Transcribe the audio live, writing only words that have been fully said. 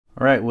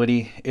All right,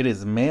 Woody, it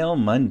is Mail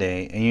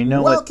Monday, and you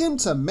know Welcome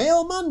to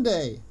Mail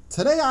Monday.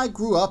 Today I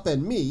Grew Up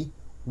and Me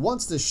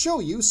wants to show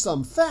you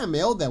some fan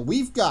mail that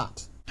we've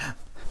got.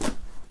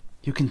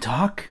 You can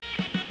talk?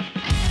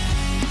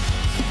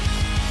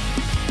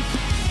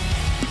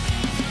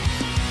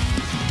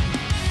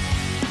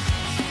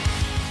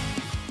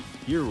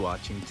 You're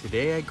watching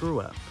Today I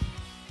Grew Up.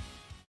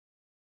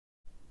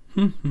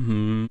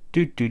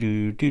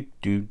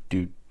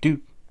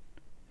 Do.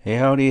 Hey,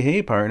 howdy,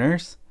 hey,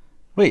 partners.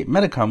 Wait,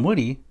 Metacom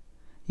Woody?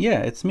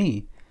 Yeah, it's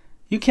me.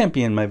 You can't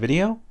be in my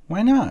video.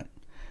 Why not?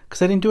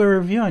 Because I didn't do a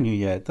review on you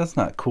yet. That's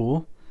not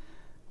cool.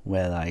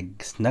 Well, I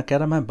snuck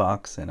out of my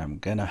box and I'm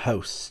gonna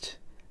host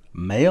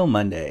Mail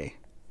Monday.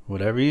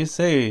 Whatever you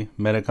say,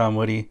 Metacom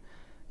Woody.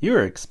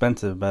 You're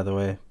expensive, by the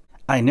way.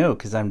 I know,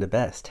 because I'm the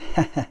best.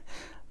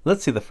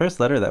 Let's see the first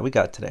letter that we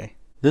got today.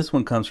 This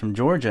one comes from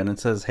Georgia and it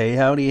says, hey,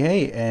 howdy,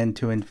 hey, and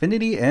to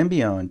infinity and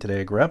beyond.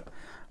 Today I Grew Up.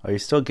 Are you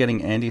still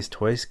getting Andy's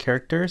Toys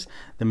characters,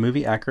 the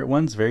movie accurate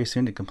ones, very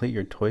soon to complete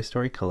your Toy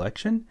Story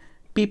collection?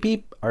 Beep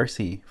beep,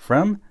 RC.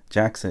 From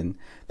Jackson.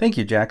 Thank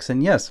you,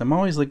 Jackson. Yes, I'm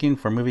always looking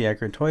for movie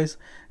accurate toys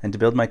and to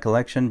build my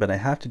collection, but I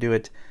have to do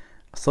it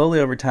slowly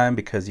over time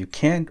because you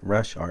can't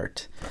rush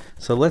art.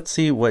 So let's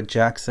see what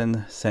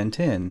Jackson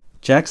sent in.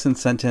 Jackson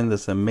sent in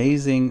this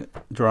amazing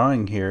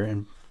drawing here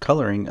and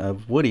coloring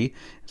of Woody. It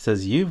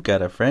says, you've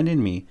got a friend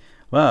in me.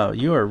 Wow,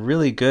 you are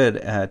really good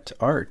at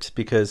art,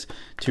 because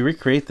to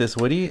recreate this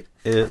Woody,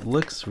 it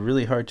looks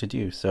really hard to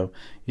do. So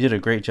you did a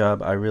great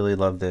job. I really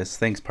love this.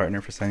 Thanks, partner,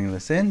 for sending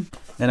this in.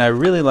 And I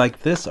really like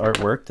this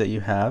artwork that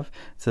you have.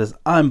 It says,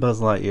 I'm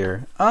Buzz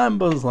Lightyear. I'm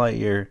Buzz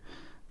Lightyear.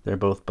 They're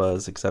both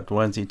Buzz, except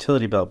one's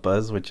utility belt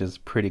Buzz, which is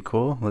pretty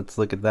cool. Let's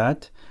look at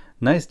that.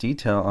 Nice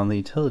detail on the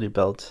utility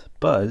belt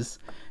Buzz.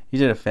 You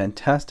did a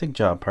fantastic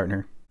job,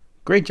 partner.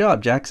 Great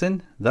job,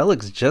 Jackson. That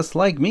looks just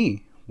like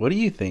me. What do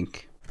you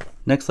think?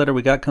 Next letter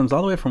we got comes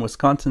all the way from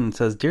Wisconsin and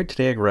says, Dear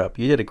Today I Grew Up,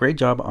 you did a great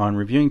job on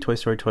reviewing Toy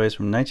Story toys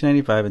from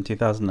 1995 and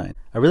 2009.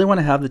 I really want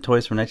to have the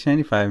toys from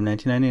 1995 and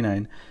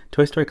 1999,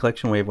 Toy Story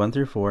Collection Wave 1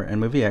 through 4, and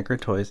movie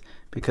accurate toys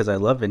because I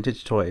love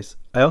vintage toys.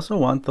 I also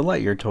want the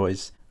Lightyear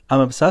toys.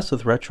 I'm obsessed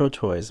with retro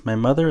toys. My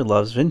mother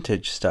loves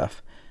vintage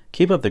stuff.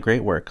 Keep up the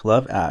great work.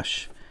 Love,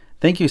 Ash.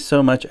 Thank you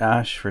so much,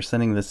 Ash, for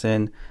sending this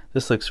in.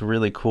 This looks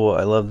really cool.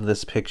 I love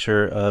this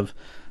picture of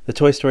the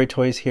Toy Story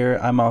toys here.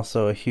 I'm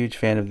also a huge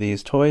fan of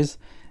these toys.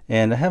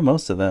 And I have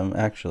most of them,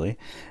 actually.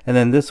 And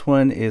then this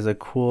one is a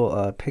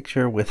cool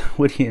picture with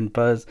Woody and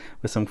Buzz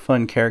with some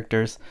fun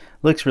characters.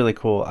 Looks really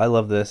cool. I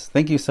love this.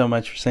 Thank you so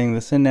much for sending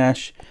this in,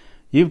 Ash.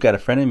 You've got a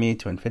friend in me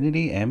to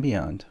infinity and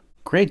beyond.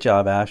 Great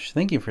job, Ash.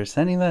 Thank you for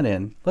sending that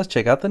in. Let's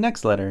check out the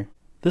next letter.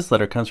 This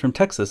letter comes from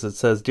Texas. It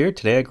says, Dear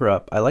Today I Grew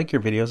Up, I like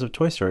your videos of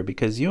Toy Story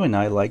because you and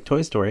I like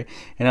Toy Story,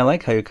 and I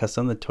like how you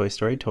custom the Toy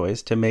Story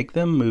toys to make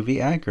them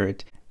movie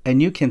accurate. And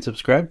you can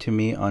subscribe to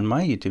me on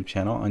my YouTube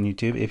channel on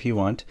YouTube if you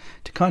want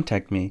to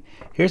contact me.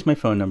 Here's my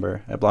phone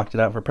number. I blocked it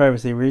out for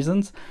privacy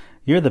reasons.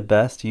 You're the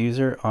best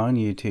user on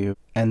YouTube.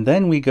 And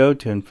then we go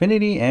to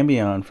infinity and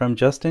beyond from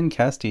Justin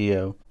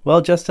Castillo. Well,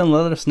 Justin,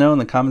 let us know in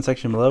the comment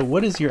section below,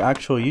 what is your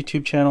actual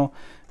YouTube channel?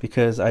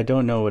 Because I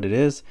don't know what it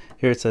is.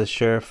 Here it says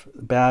Sheriff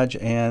Badge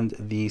and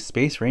the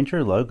Space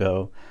Ranger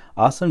logo.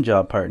 Awesome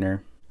job,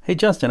 partner. Hey,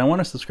 Justin, I want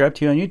to subscribe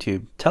to you on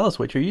YouTube. Tell us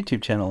what your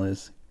YouTube channel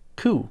is.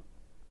 Cool.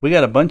 We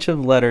got a bunch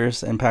of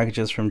letters and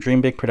packages from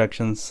Dream Big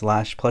Productions /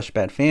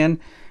 Plushbat Fan.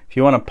 If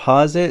you want to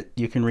pause it,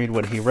 you can read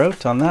what he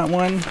wrote on that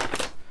one.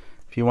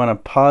 If you want to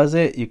pause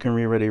it, you can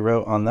read what he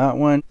wrote on that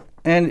one.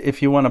 And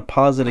if you want to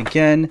pause it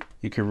again,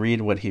 you can read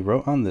what he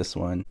wrote on this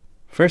one.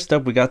 First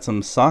up, we got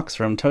some socks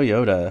from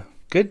Toyota.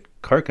 Good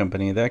car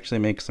company. They actually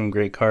make some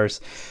great cars.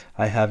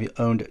 I have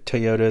owned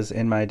Toyotas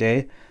in my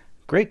day.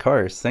 Great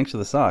cars. Thanks for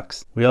the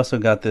socks. We also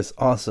got this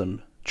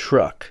awesome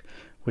truck,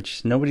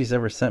 which nobody's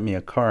ever sent me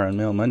a car on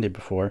Mail Monday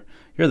before.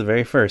 You're the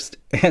very first,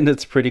 and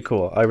it's pretty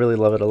cool. I really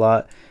love it a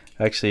lot.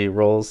 Actually, it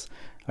rolls.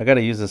 I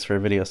gotta use this for a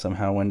video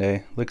somehow one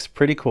day. Looks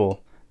pretty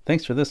cool.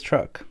 Thanks for this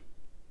truck.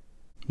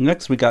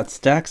 Next, we got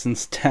stacks and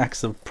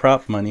stacks of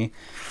prop money.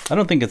 I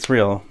don't think it's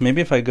real.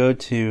 Maybe if I go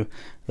to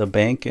the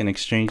bank and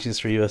exchange these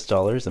for US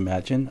dollars,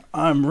 imagine.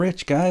 I'm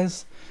rich,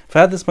 guys. If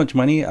I had this much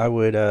money, I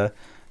would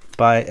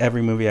buy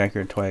every movie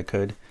accurate toy I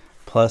could.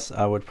 Plus,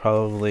 I would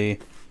probably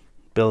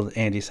build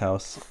Andy's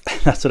house.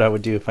 That's what I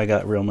would do if I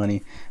got real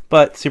money.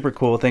 But super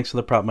cool. Thanks for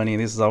the prop money.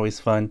 This is always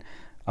fun.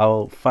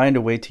 I'll find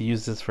a way to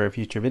use this for a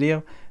future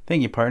video.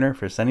 Thank you, partner,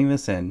 for sending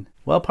this in.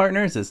 Well,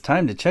 partners, it's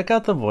time to check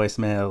out the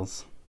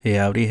voicemails. Hey,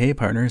 howdy, hey,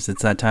 partners.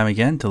 It's that time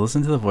again to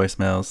listen to the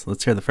voicemails.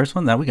 Let's hear the first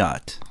one that we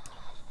got.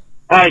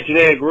 Hi,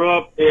 Today I Grew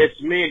Up.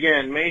 It's me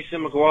again,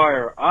 Mason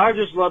McGuire. I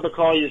just love to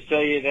call you to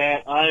tell you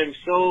that I am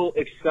so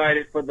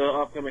excited for the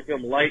upcoming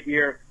film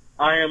Lightyear.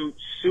 I am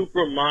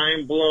super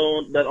mind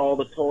blown that all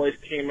the toys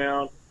came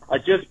out. I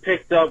just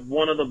picked up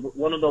one of the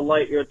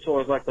Lightyear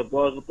toys, like the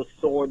Buzz with the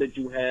sword that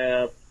you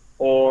have,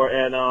 or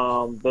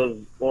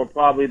the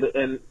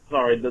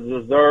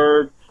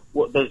Zurg,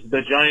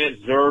 the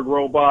giant Zurg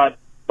robot.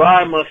 But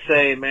I must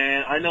say,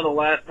 man, I know the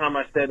last time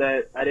I said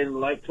that I didn't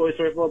like Toy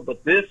Story 4,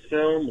 but this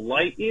film,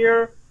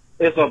 Lightyear,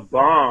 is a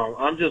bomb.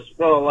 I'm just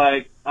feel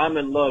like I'm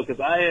in love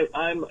because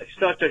I'm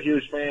such a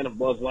huge fan of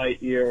Buzz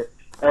Lightyear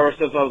ever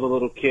since I was a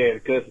little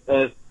kid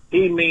because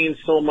he means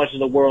so much in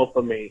the world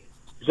for me.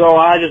 So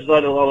I just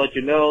I'll let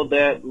you know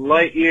that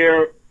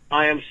Lightyear,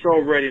 I am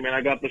so ready, man.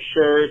 I got the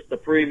shirts, the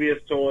previous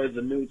toys,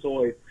 the new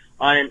toys.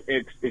 I am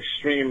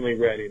extremely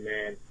ready,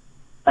 man.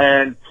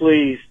 And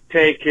please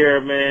take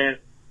care, man.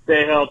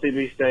 Stay healthy,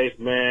 be safe,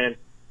 man.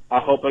 I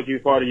hope I can be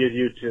part of your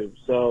YouTube.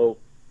 So,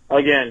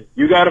 again,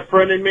 you got a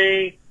friend in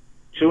me,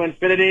 to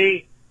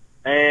infinity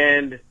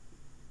and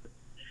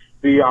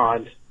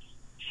beyond.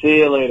 See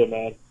you later,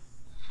 man.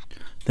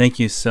 Thank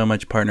you so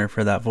much, partner,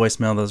 for that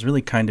voicemail. That was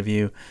really kind of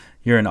you.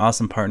 You're an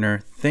awesome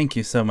partner. Thank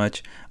you so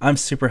much. I'm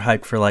super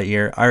hyped for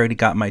Lightyear. I already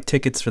got my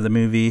tickets for the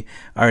movie.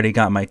 I already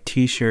got my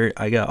t-shirt.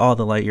 I got all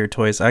the Lightyear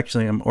toys.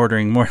 Actually, I'm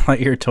ordering more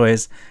Lightyear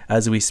toys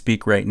as we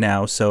speak right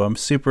now. So I'm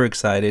super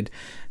excited,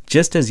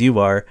 just as you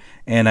are.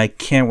 And I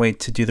can't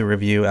wait to do the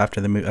review after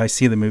the movie. I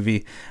see the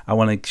movie. I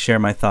want to share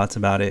my thoughts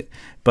about it.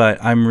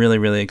 But I'm really,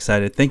 really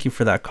excited. Thank you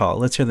for that call.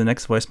 Let's hear the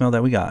next voicemail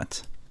that we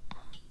got.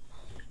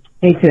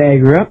 Hey, Today I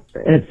Grew Up.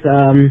 It's,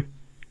 I'm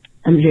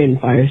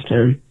Jaden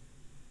Firestone.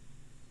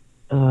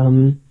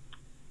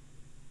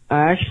 I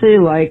actually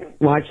like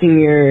watching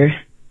your,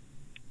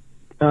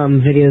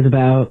 videos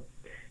about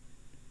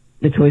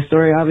the Toy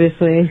Story,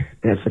 obviously.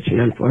 That's what you're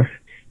known for.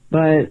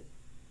 But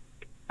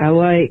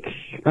my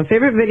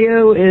favorite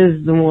video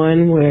is the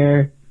one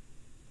where,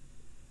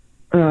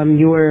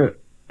 you were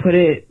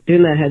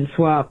doing that head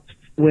swap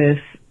with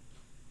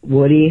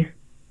Woody.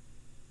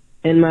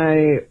 And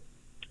my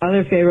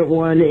other favorite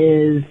one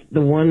is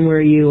the one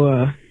where you,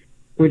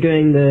 were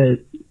doing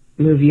the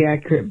movie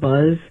accurate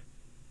Buzz.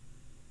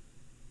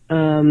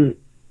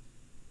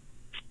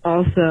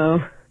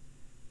 Also,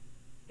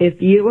 if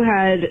you were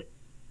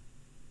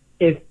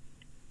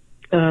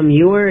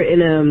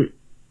in a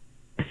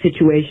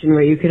situation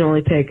where you could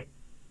only pick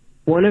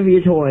one of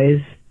your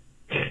toys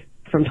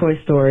from Toy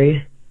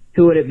Story,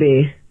 who would it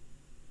be?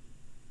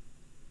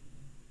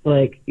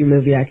 Like, your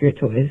movie accurate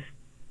toys.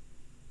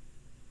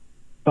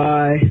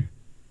 Bye.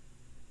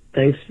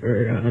 Thanks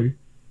for,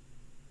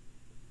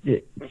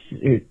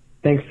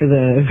 thanks for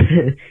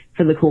the,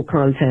 for the cool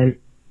content.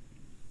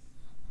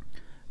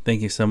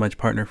 Thank you so much,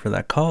 partner, for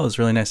that call. It was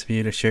really nice of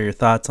you to share your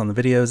thoughts on the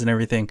videos and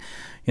everything.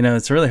 You know,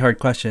 it's a really hard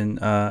question.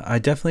 I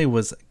definitely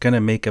was going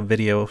to make a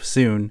video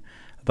soon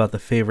about the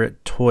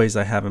favorite toys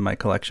I have in my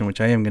collection,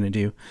 which I am going to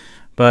do.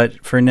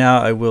 But for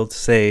now, I will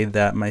say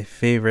that my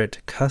favorite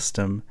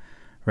custom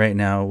right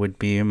now would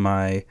be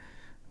my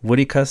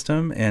Woody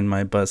custom and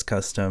my Buzz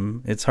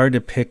custom. It's hard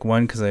to pick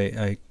one because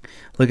I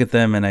look at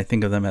them and I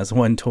think of them as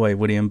one toy.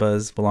 Woody and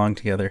Buzz belong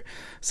together.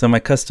 So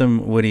my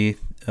custom Woody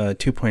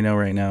 2.0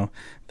 right now,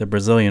 the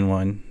Brazilian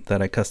one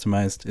that I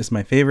customized, is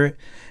my favorite.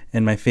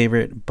 And my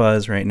favorite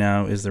Buzz right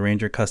now is the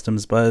Ranger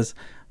Customs Buzz.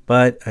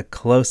 But a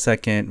close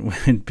second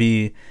would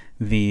be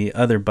the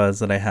other Buzz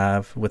that I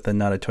have with the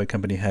Not a Toy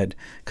Company head,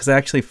 because it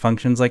actually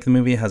functions like the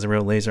movie. It has a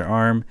real laser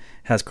arm,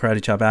 has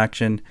karate chop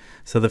action,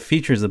 so the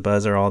features of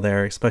Buzz are all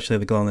there, especially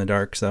the glow in the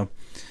dark. So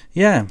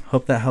yeah,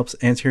 hope that helps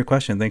answer your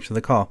question. Thanks for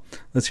the call.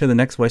 Let's hear the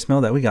next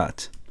voicemail that we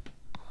got.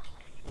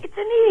 It's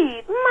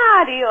me,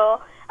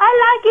 Mario. I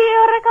like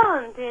your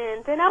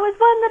content, and I was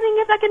wondering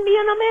if I can be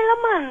on a Mail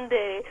on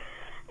Monday.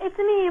 It's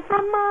me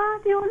from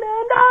Mario, and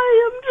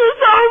I am just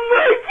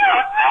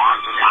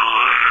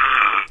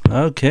so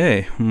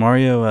Okay,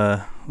 Mario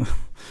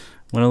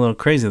went a little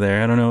crazy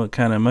there. I don't know what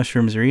kind of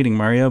mushrooms you're eating,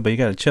 Mario, but you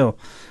gotta chill.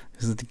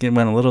 It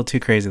went a little too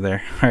crazy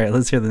there. All right,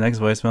 let's hear the next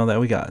voicemail that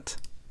we got.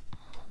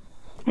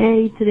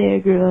 Hey, Today I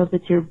Grew Up.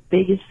 It's your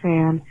biggest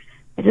fan.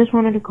 I just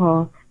wanted to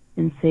call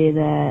and say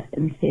that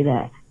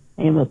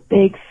I am a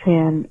big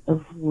fan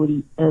of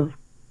Woody, of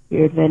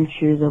your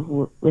adventures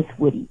with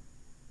Woody.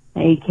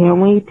 I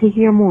can't wait to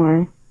hear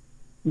more.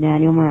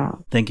 Daniel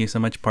Morales. Thank you so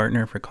much,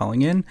 partner, for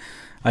calling in.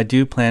 I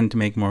do plan to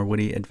make more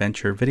Woody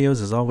adventure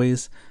videos as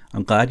always.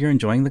 I'm glad you're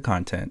enjoying the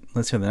content.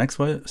 Let's hear the next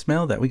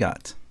voicemail that we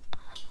got.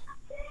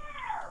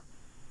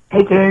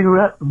 Hey, Today I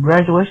Grew Up.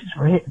 Congratulations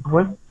for hitting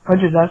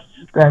 100,000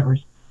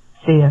 subscribers.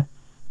 See ya.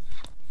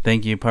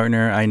 Thank you,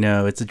 partner. I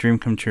know it's a dream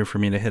come true for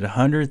me to hit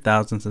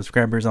 100,000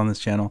 subscribers on this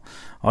channel.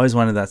 Always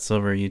wanted that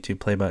silver YouTube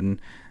play button.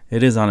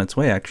 It is on its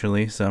way,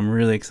 actually, so I'm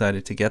really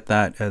excited to get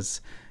that, as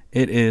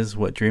it is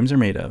what dreams are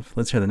made of.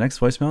 Let's hear the next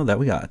voicemail that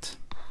we got.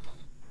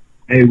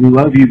 Hey, we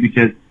love you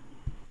because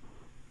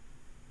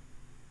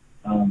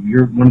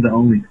you're one of the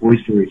only Toy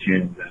Story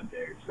channels out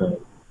there. So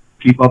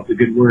keep up the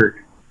good work,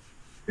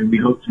 and we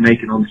hope to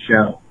make it on the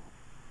show.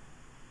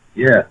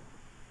 Yeah.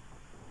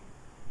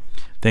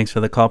 Thanks for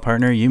the call,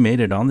 partner. You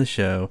made it on the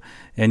show.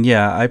 And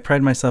yeah, I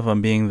pride myself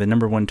on being the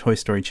 #1 Toy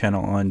Story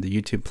channel on the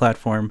YouTube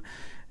platform.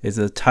 It's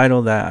a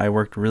title that I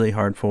worked really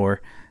hard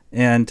for.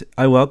 And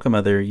I welcome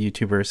other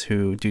YouTubers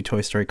who do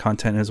Toy Story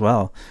content as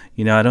well.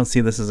 You know, I don't see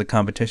this as a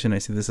competition. I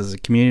see this as a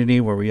community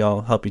where we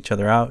all help each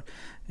other out.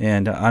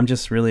 And I'm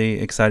just really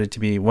excited to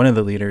be one of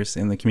the leaders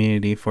in the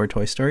community for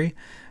Toy Story.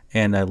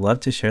 and I love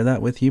to share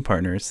that with you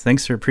partners.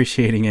 Thanks for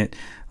appreciating it.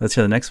 Let's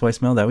hear the next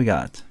voicemail that we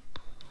got.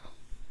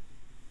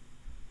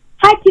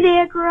 Hi, Today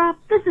I Grew Up.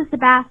 This is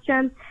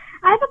Sebastian.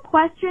 I have a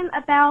question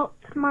about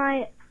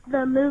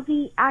the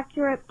movie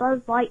Accurate Buzz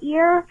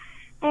Lightyear,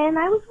 and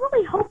I was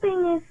really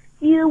hoping if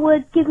you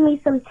would give me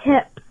some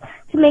tips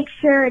to make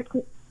sure it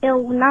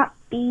will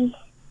be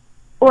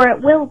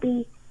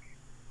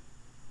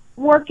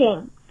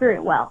working very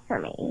well for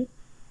me.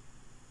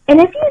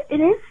 And if it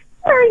is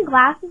wearing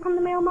glasses on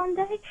the Mail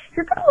Monday,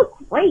 you're going to look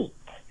great.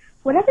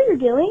 Whatever you're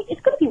doing,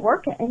 it's going to be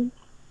working.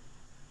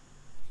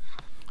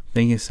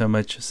 Thank you so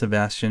much,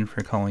 Sebastian,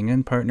 for calling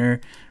in, partner.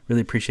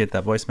 Really appreciate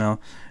that voicemail.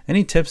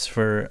 Any tips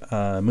for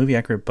movie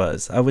accurate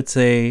buzz? I would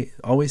say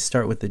always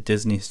start with the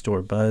Disney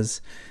Store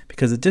buzz,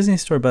 because the Disney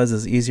Store buzz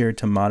is easier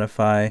to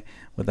modify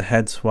with a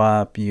head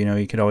swap. You know,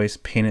 you could always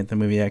paint it the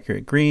movie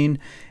accurate green.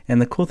 And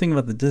the cool thing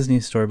about the Disney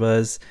Store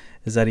buzz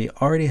is that he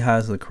already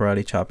has the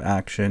karate chop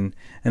action,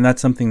 and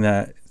that's something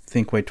that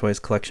Thinkway Toys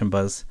Collection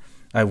Buzz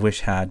I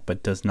wish had,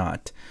 but does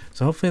not.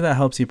 So hopefully that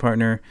helps you,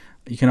 partner.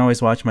 You can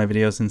always watch my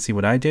videos and see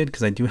what I did,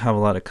 because I do have a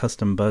lot of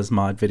custom buzz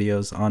mod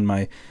videos on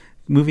my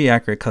movie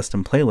accurate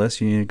custom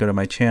playlist. You need to go to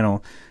my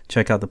channel,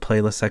 check out the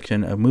playlist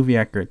section of movie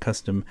accurate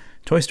custom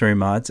Toy Story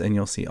mods, and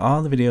you'll see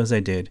all the videos I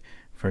did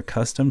for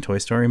custom Toy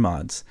Story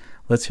mods.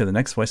 Let's hear the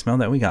next voicemail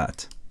that we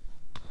got.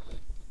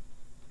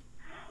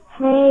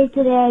 Hey,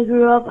 Today I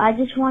Grew Up. I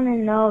just want to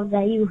know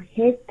that you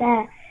hit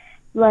that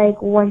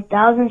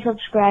 1,000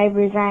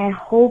 subscribers, and I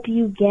hope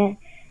you get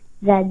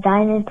that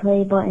diamond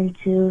play button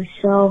too.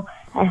 So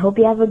I hope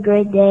you have a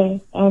great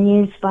day, and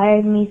you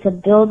inspired me to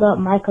build up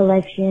my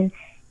collection.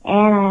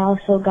 And I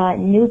also got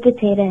new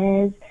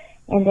potato heads,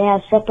 and they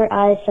have separate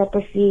eyes,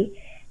 separate feet.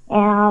 And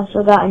I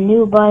also got a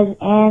new Buzz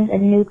and a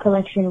new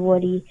collection of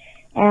Woody.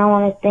 And I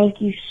want to thank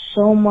you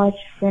so much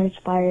for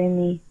inspiring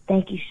me.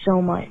 Thank you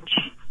so much.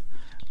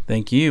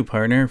 Thank you,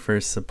 partner,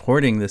 for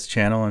supporting this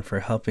channel and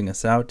for helping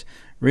us out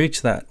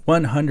reach that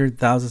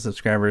 100,000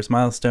 subscribers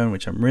milestone,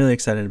 which I'm really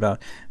excited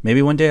about.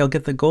 Maybe one day I'll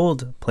get the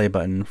gold play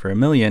button for 1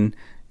 million,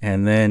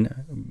 and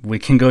then we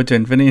can go to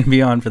infinity and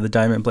beyond for the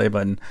diamond play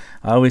button.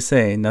 I always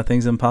say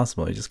nothing's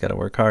impossible. You just got to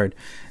work hard,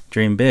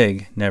 dream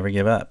big, never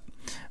give up.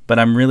 But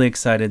I'm really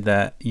excited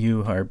that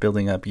you are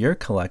building up your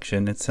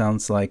collection. It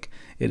sounds like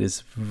it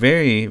is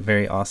very,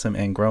 very awesome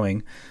and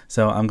growing.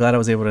 So I'm glad I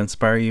was able to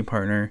inspire you,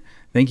 partner.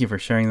 Thank you for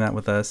sharing that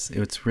with us.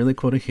 It's really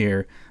cool to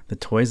hear the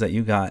toys that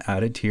you got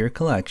added to your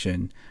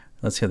collection.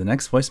 Let's hear the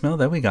next voicemail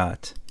that we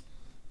got.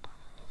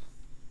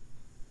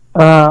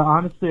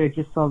 Honestly, I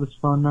just saw this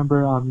phone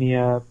number on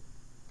the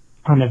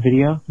on a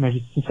video, and I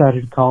just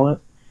decided to call it.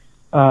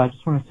 I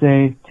just want to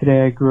say,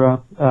 Today I Grew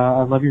Up.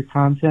 I love your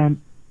content.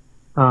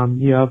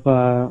 You have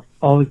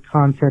all the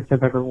content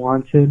I've ever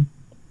wanted.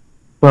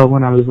 Well,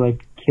 when I was a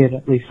kid,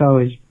 at least, I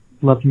always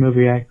loved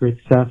movie accurate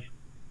stuff,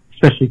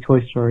 especially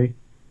Toy Story.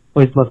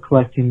 Always loved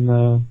collecting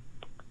the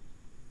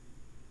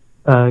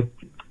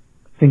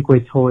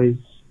Thinkway toys,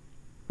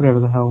 whatever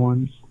the hell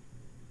ones.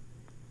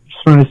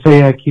 Just want to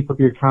say keep up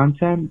your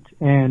content,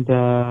 and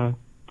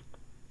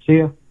see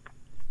ya.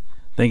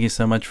 Thank you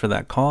so much for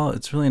that call.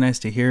 It's really nice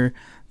to hear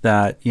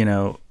that,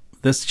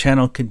 this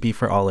channel could be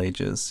for all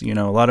ages. A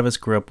lot of us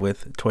grew up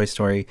with Toy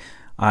Story.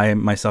 I,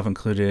 myself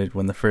included,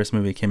 when the first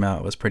movie came out,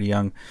 I was pretty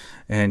young.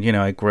 And,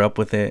 I grew up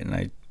with it, and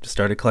I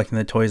started collecting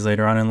the toys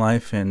later on in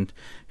life. And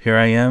here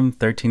I am,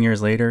 13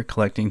 years later,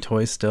 collecting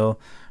toys still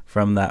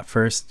from that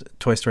first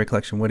Toy Story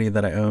collection Woody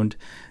that I owned.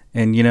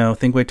 And,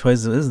 Thinkway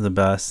Toys is the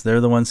best.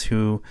 They're the ones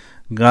who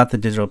got the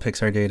digital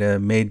Pixar data,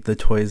 made the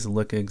toys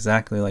look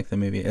exactly like the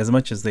movie, as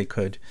much as they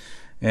could.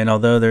 And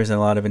although there's a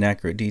lot of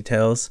inaccurate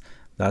details,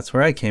 that's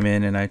where I came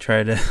in, and I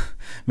try to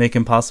make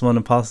impossible and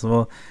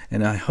impossible.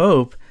 And I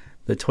hope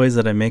the toys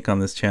that I make on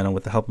this channel,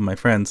 with the help of my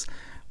friends,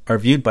 are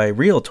viewed by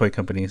real toy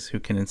companies who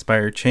can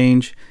inspire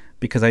change,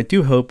 because I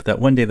do hope that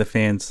one day the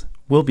fans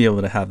will be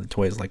able to have the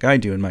toys like I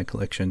do in my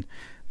collection,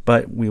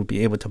 but we'll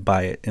be able to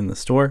buy it in the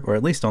store, or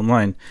at least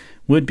online.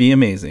 Would be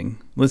amazing.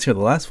 Let's hear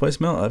the last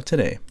voicemail of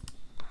today.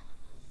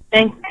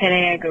 Thanks,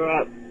 Today I Grew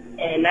Up,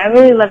 and I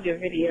really love your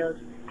videos.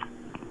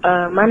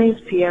 My name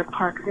is Pierre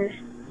Parker,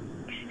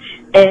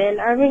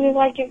 and I really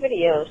like your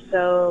videos,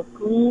 so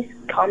please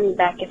call me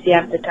back if you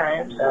have the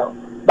time. So,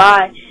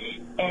 bye,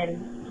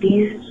 and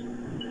please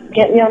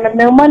get me on the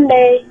Mail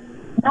Monday.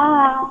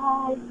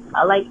 Bye.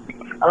 I like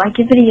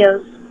your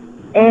videos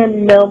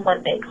and Mail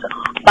Monday. So,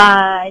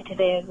 bye.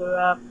 Today I Grew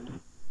Up.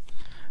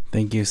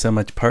 Thank you so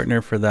much,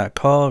 partner, for that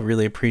call.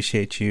 Really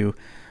appreciate you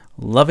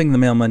loving the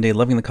Mail Monday,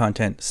 loving the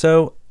content.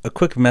 So, a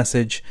quick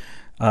message.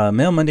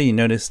 Mail Monday, you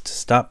noticed,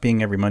 stopped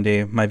being every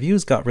Monday. My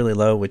views got really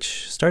low,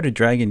 which started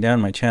dragging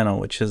down my channel,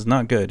 which is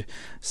not good.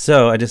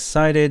 So I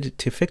decided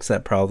to fix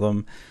that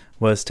problem,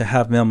 was to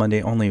have Mail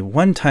Monday only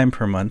one time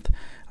per month.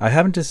 I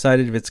haven't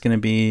decided if it's going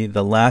to be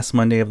the last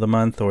Monday of the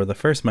month or the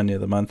first Monday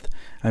of the month.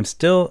 I'm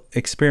still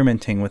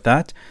experimenting with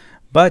that,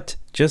 but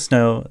just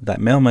know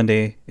that Mail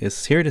Monday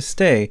is here to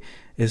stay.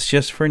 It's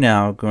just for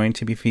now going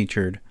to be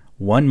featured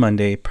one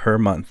Monday per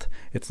month.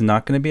 It's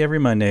not going to be every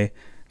Monday,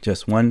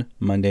 just one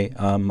Monday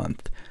a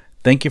month.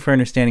 Thank you for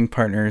understanding,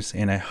 partners,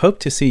 and I hope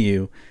to see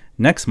you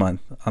next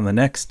month on the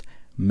next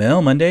Mail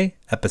Monday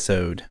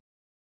episode.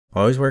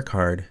 Always work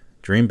hard,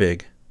 dream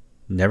big,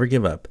 never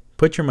give up,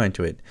 put your mind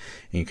to it,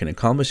 and you can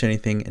accomplish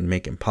anything and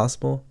make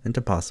impossible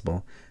into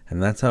possible,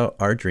 and that's how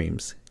our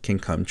dreams can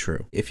come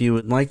true. If you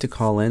would like to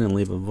call in and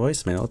leave a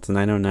voicemail, it's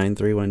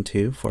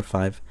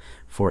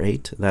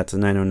 909-312-4548. That's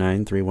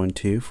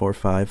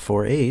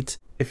 909-312-4548.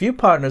 If you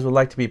partners would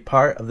like to be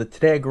part of the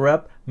Today I Grew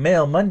Up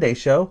Mail Monday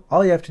show,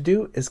 all you have to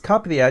do is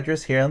copy the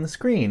address here on the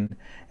screen.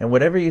 And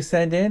whatever you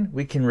send in,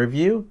 we can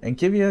review and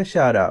give you a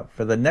shout out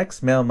for the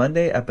next Mail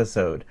Monday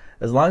episode.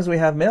 As long as we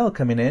have mail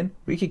coming in,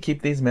 we can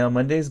keep these Mail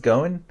Mondays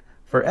going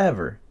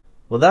forever.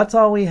 Well, that's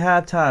all we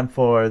have time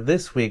for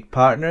this week,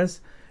 partners.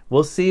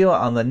 We'll see you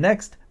on the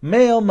next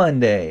Mail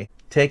Monday.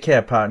 Take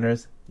care,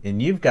 partners, and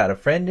you've got a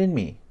friend in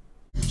me.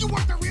 You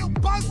weren't the real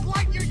Buzz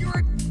Lightyear,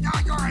 you're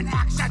an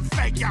action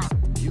figure!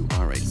 You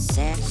are a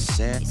sad,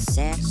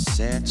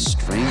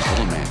 strange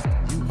little man.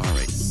 You are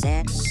a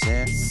sad,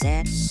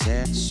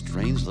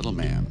 strange little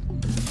man.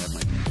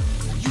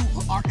 You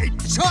are a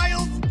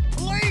child's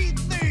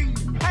plaything!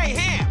 Hey,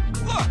 Ham,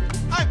 look,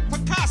 I'm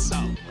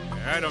Picasso.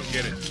 I don't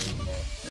get it.